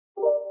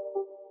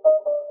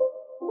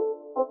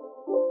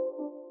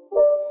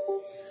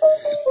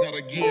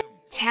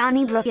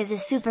Tauni Brook is a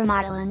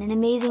supermodel and an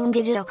amazing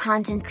digital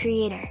content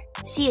creator.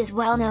 She is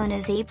well known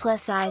as a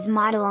plus-size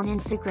model on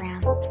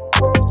Instagram.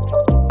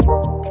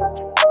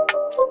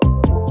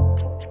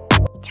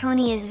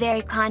 Tauni is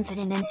very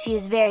confident and she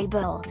is very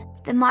bold.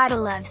 The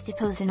model loves to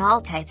pose in all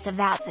types of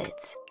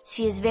outfits.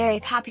 She is very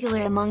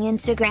popular among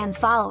Instagram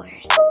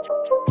followers.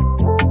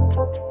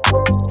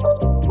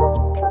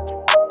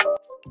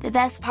 The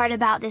best part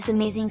about this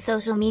amazing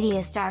social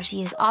media star,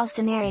 she is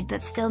also married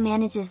but still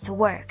manages to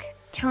work.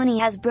 Tauni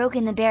has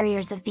broken the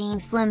barriers of being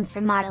slim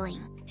for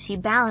modeling. She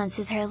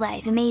balances her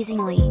life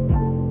amazingly.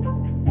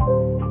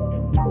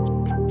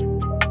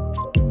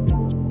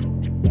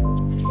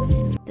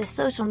 The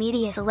social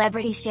media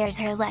celebrity shares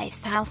her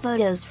lifestyle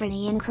photos for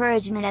the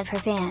encouragement of her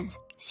fans.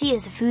 She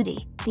is a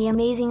foodie. The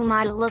amazing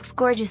model looks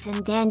gorgeous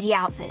in dandy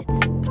outfits.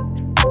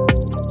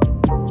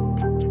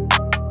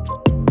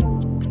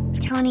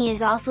 Tauni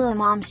is also a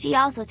mom. She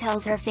also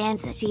tells her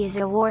fans that she is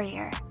a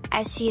warrior,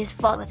 as she is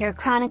fought with her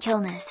chronic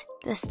illness.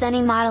 The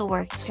stunning model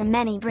works for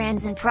many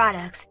brands and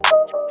products.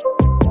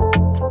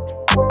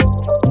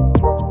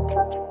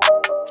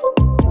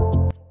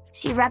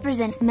 She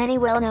represents many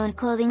well-known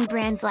clothing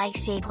brands like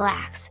Shape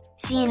Lax,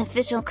 Shein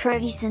Official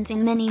Curvy Sense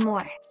and many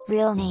more.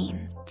 Real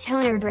name,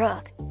 Tauni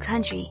Brook.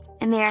 Country,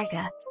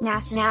 America.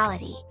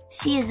 Nationality,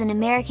 she is an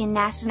American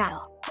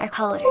national. Her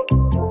color.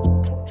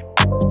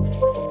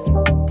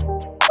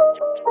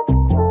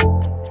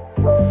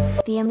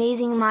 The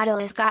amazing model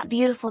has got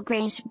beautiful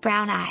grayish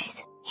brown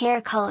eyes.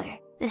 Hair color,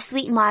 the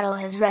sweet model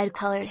has red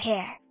colored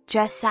hair.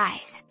 Dress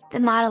size,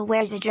 the model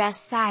wears a dress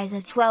size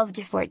of 12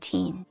 to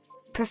 14.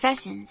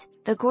 Professions,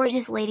 the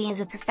gorgeous lady is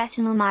a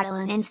professional model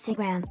on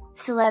Instagram,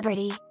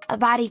 celebrity, a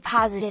body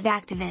positive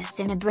activist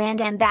and a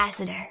brand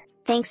ambassador.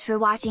 Thanks for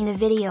watching the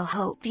video.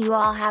 Hope you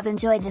all have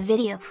enjoyed the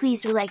video.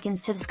 Please do like and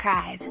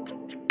subscribe.